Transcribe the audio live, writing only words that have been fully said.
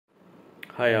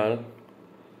Hi all.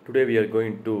 Today we are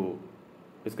going to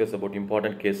discuss about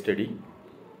important case study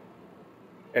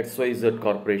XYZ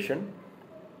Corporation.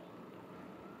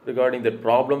 Regarding that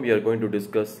problem, we are going to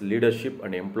discuss leadership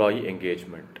and employee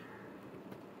engagement.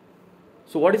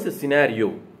 So what is the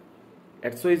scenario?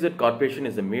 XYZ Corporation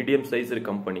is a medium-sized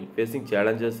company facing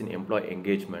challenges in employee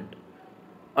engagement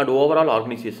and overall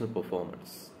organizational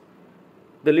performance.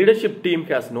 The leadership team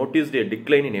has noticed a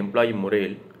decline in employee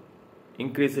morale,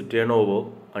 increased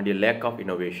turnover, and a lack of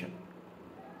innovation.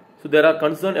 So there are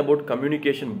concerns about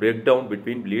communication breakdown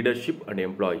between leadership and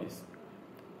employees,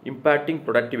 impacting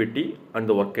productivity and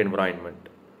the work environment.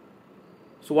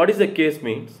 So what is the case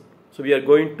means? So we are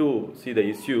going to see the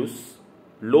issues: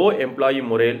 low employee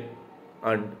morale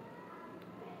and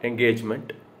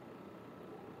engagement,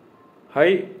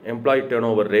 high employee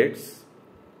turnover rates,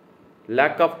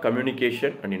 lack of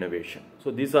communication and innovation.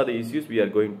 So these are the issues we are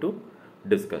going to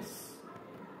discuss.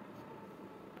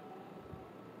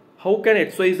 How can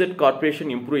XYZ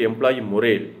Corporation improve employee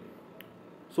morale?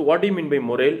 So what do you mean by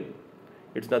morale?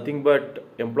 It's nothing but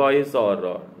employees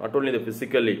are not only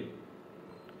physically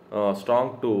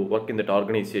strong to work in that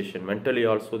organization, mentally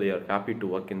also they are happy to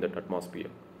work in that atmosphere.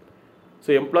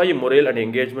 So employee morale and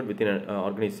engagement within an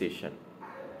organization.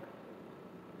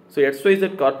 So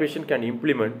XYZ Corporation can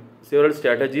implement several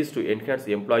strategies to enhance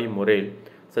employee morale,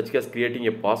 such as creating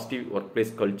a positive workplace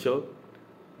culture,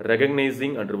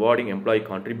 recognizing and rewarding employee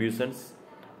contributions,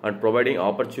 and providing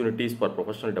opportunities for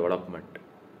professional development.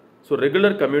 So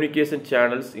regular communication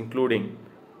channels including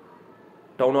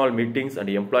town hall meetings and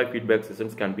employee feedback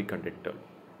sessions can be conducted.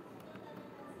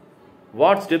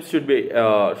 What steps should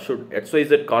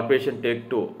XYZ Corporation take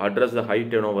to address the high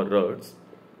turnover rates?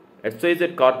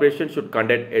 XYZ Corporation should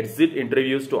conduct exit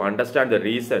interviews to understand the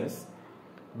reasons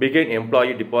behind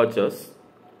employee departures.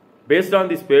 Based on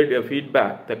this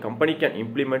feedback, the company can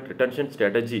implement retention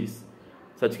strategies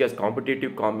such as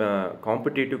competitive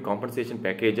compensation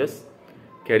packages,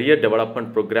 career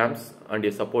development programs, and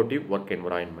a supportive work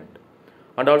environment.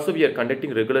 And also we are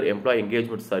conducting regular employee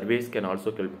engagement surveys can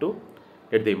also help to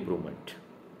get the improvement.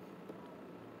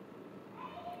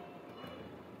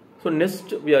 So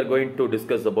next we are going to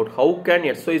discuss about how can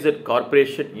XYZ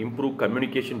Corporation improve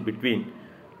communication between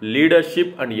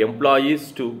leadership and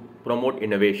employees to promote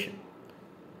innovation.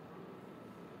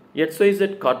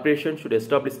 XYZ Corporation should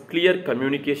establish clear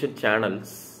communication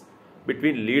channels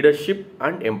between leadership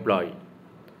and employee,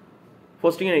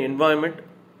 fostering an environment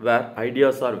where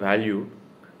ideas are valued,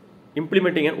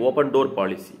 implementing an open door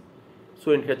policy.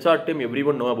 So in HR team,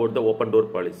 everyone know about the open door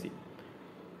policy.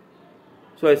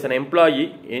 So as an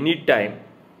employee, anytime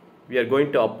we are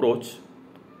going to approach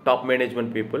top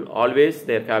management people, always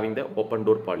they are having the open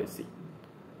door policy.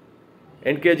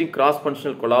 Encouraging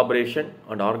cross-functional collaboration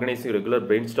and organizing regular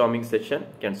brainstorming session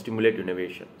can stimulate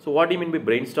innovation. So what do you mean by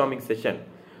brainstorming session?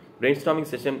 Brainstorming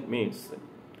session means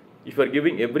if you are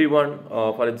giving everyone,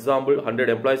 for example, 100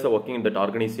 employees are working in that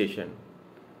organization,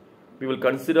 we will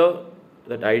consider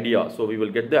that idea. So we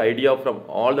will get the idea from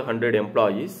all the 100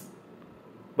 employees,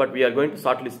 but we are going to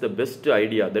shortlist the best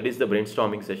idea. That is the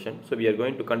brainstorming session. So we are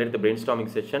going to conduct the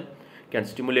brainstorming session, can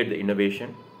stimulate the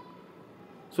innovation.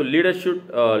 So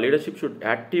leadership should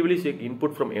actively seek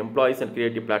input from employees and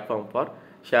create a platform for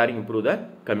sharing, improve the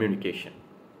communication.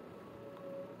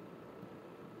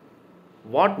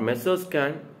 What measures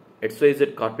can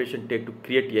XYZ Corporation take to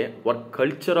create a work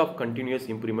culture of continuous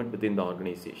improvement within the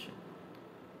organization?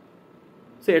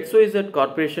 So XYZ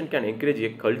Corporation can encourage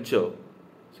a culture.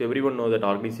 So everyone knows that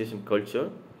organization culture.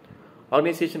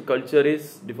 Organization culture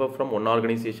is differ from one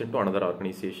organization to another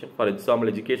organization. For example,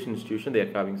 education institution, they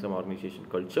are having some organization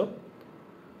culture.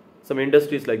 Some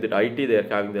industries like that IT, they are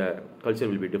having the culture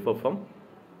will be differ from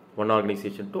one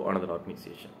organization to another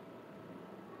organization.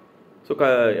 So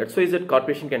XYZ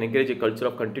Corporation can encourage a culture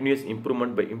of continuous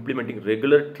improvement by implementing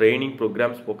regular training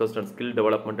programs focused on skill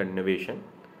development and innovation,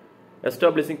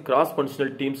 establishing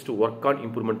cross-functional teams to work on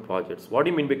improvement projects. What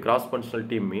do you mean by cross-functional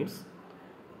team means?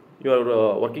 You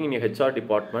are working in a HR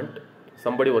department,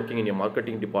 somebody working in a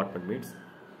marketing department means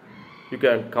you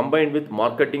can combine with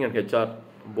marketing and HR,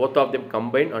 both of them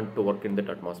combine and to work in that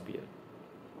atmosphere.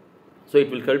 So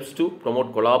it will help to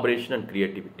promote collaboration and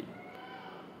creativity.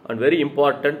 And very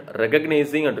important,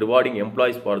 recognizing and rewarding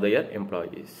employees for their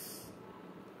employees.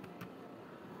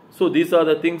 So these are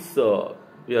the things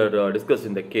we are discussed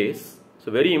in the case. So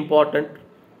very important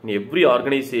in every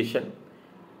organization,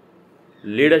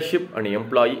 leadership and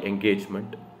employee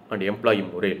engagement and employee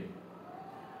morale.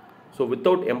 So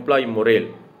without employee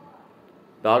morale,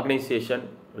 the organization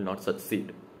will not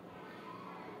succeed.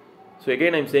 So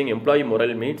again I am saying employee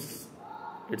morale means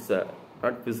it's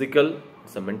not physical,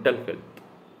 it's a mental health.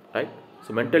 right?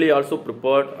 So mentally also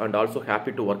prepared and also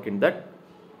happy to work in that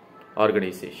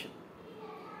organization.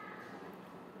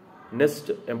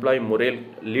 Next, employee morale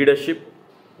leadership,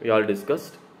 we all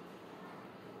discussed.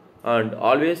 And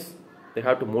always they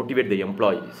have to motivate the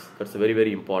employees. That's very,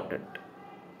 very important.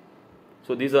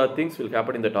 So these are things will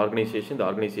happen in that organization. The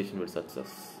organization will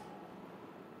success.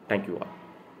 Thank you all.